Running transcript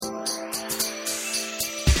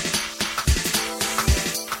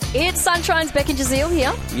It's Sunshine's Beck and Jazeel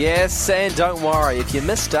here. Yes, and don't worry, if you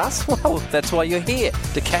missed us, well, that's why you're here,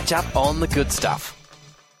 to catch up on the good stuff.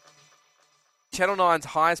 Channel 9's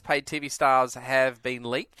highest paid TV stars have been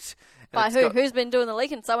leaked. By who? Who's been doing the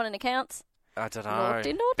leaking? Someone in accounts? I don't know.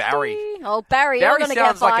 Naughty. Barry. Oh, Barry. Barry I'm gonna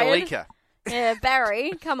sounds get like fired. a leaker. Yeah,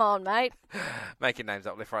 Barry. Come on, mate. Making names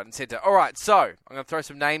up left, right and centre. All right, so I'm going to throw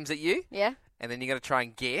some names at you. Yeah. And then you're going to try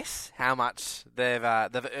and guess how much they've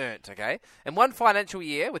earned, okay? In one financial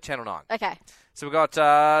year with Channel 9. Okay. So we've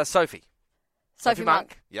got Sophie. Sophie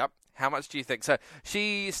Monk. Yep. How much do you think? So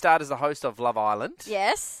she starred as the host of Love Island.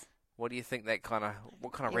 Yes. What do you think what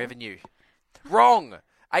kind of revenue? Wrong.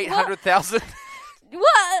 800,000.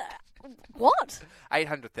 What?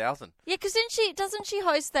 800,000. Yeah, because doesn't she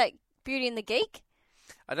host that Beauty and the Geek?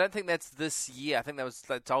 I don't think that's this year. I think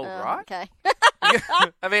that's old, right? Okay.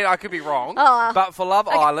 I mean, I could be wrong. Oh. But for Love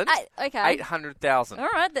Island, okay. 800,000. All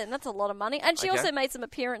right, then. That's a lot of money. And she Okay. also made some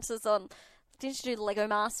appearances on... Didn't she do the Lego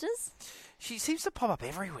Masters? She seems to pop up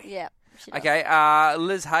everywhere. Yeah. She does. Okay,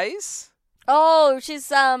 Liz Hayes, Oh,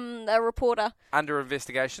 she's a reporter. under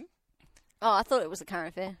investigation. Oh, I thought it was a current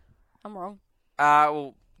affair. I'm wrong.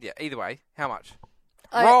 Well, yeah, either way, how much?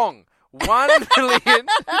 Oh. Wrong. 1 million.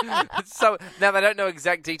 So now they don't know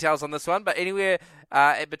exact details on this one, but anywhere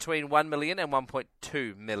between 1 million and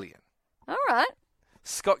 1.2 million. All right.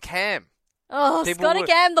 Scott Cam. Oh, People Scotty would-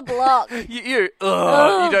 Cam the block. You're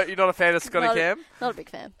not a fan of Scotty Not a- Cam? Not a big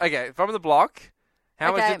fan. Okay, from the block,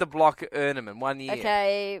 how much Okay. did the block earn him in 1 year?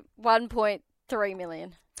 Okay, 1.3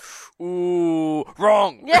 million. Ooh,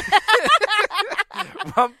 wrong. Yeah.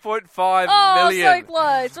 1.5 Oh, million. so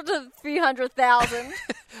close. What's a few 100,000?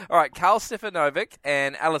 All right, Carl Stefanovic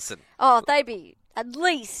and Alison. Oh, they'd be at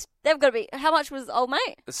least. They've got to be. How much was old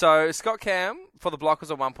mate? So Scott Cam for the block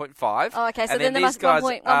was on 1.5. Oh, okay. So and then there these must be guys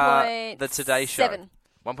 1.7. are the Today Show.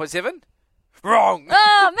 1.7? Wrong.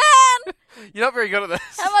 Oh man! You're not very good at this.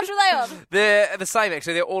 How much were they on? They're the same,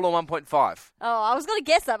 actually. They're all on 1.5. Oh, I was going to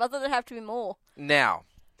guess that. But I thought there'd have to be more. Now,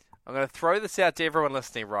 I'm going to throw this out to everyone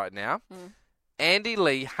listening right now. Andy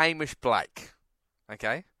Lee, Hamish Blake.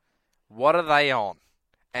 Okay? What are they on?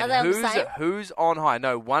 And Are they on the same? who's on high?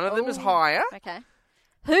 No, one of them is Ooh. higher. Okay.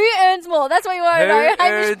 Who earns more? That's what you want to know. Who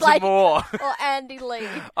Hamish earns Blake more? or Andy Lee?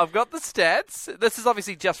 I've got the stats. This is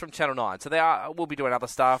obviously just from Channel 9, so we'll be doing other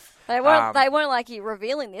stuff. They won't like you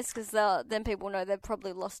revealing this because then people know they've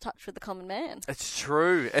probably lost touch with the common man. It's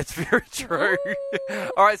true. It's very true.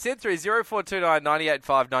 All right, send through 0429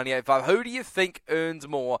 985 985. Who do you think earns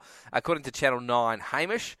more according to Channel 9,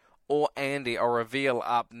 Hamish or Andy? I'll reveal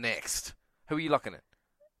up next. Who are you looking at?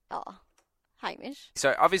 Oh, Hamish.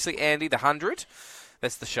 So obviously Andy, the 100.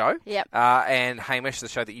 That's the show. Yep. And Hamish, the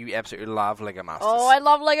show that you absolutely love, Lego Masters. Oh, I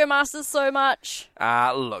love Lego Masters so much.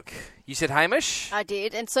 Look, you said Hamish. I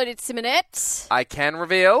did, and so did Simonette. I can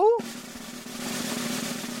reveal.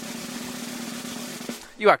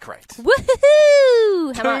 You are correct.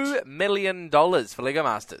 Woohoo! How much? $2 million for Lego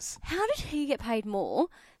Masters. How did he get paid more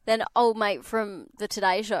than old mate from the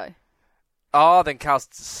Today Show? Oh, then Carl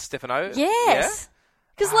Stefano. Yes.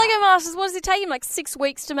 Because Lego Masters, what does it take him, like 6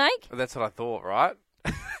 weeks to make? Yeah? That's what I thought, right?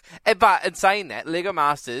 But in saying that, Lego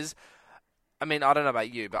Masters, I mean, I don't know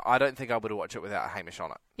about you, but I don't think I would watch it without Hamish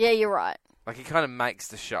on it. Yeah, you're right. Like, he kind of makes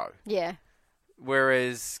the show. Yeah.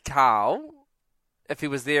 Whereas Carl, if he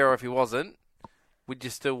was there or if he wasn't, would you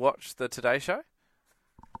still watch the Today Show?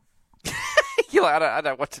 You're like, I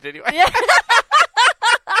don't watch it anyway. Yeah.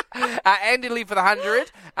 Andy Lee for the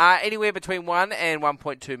 100, anywhere between 1 and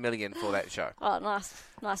 1.2 million for that show. Oh,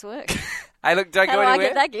 nice work. Hey, look, don't How go do I anywhere.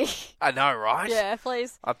 get that gig? I know, right? Yeah,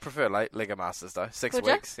 please. I prefer Lego Masters though. 6 Would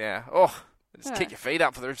ya? weeks, yeah. Oh, just All kick right. your feet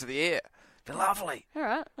up for the rest of the year. Be lovely. All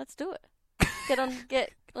right, let's do it. Let's get on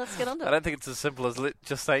to I it. don't think it's as simple as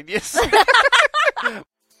just saying yes.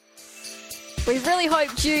 We really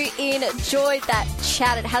hoped you enjoyed that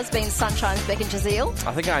chat. It has been Sunshine's Beck and Jazeel.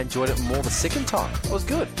 I think I enjoyed it more the second time. It was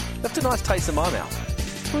good. Left a nice taste in my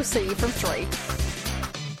mouth. We'll see you from 3.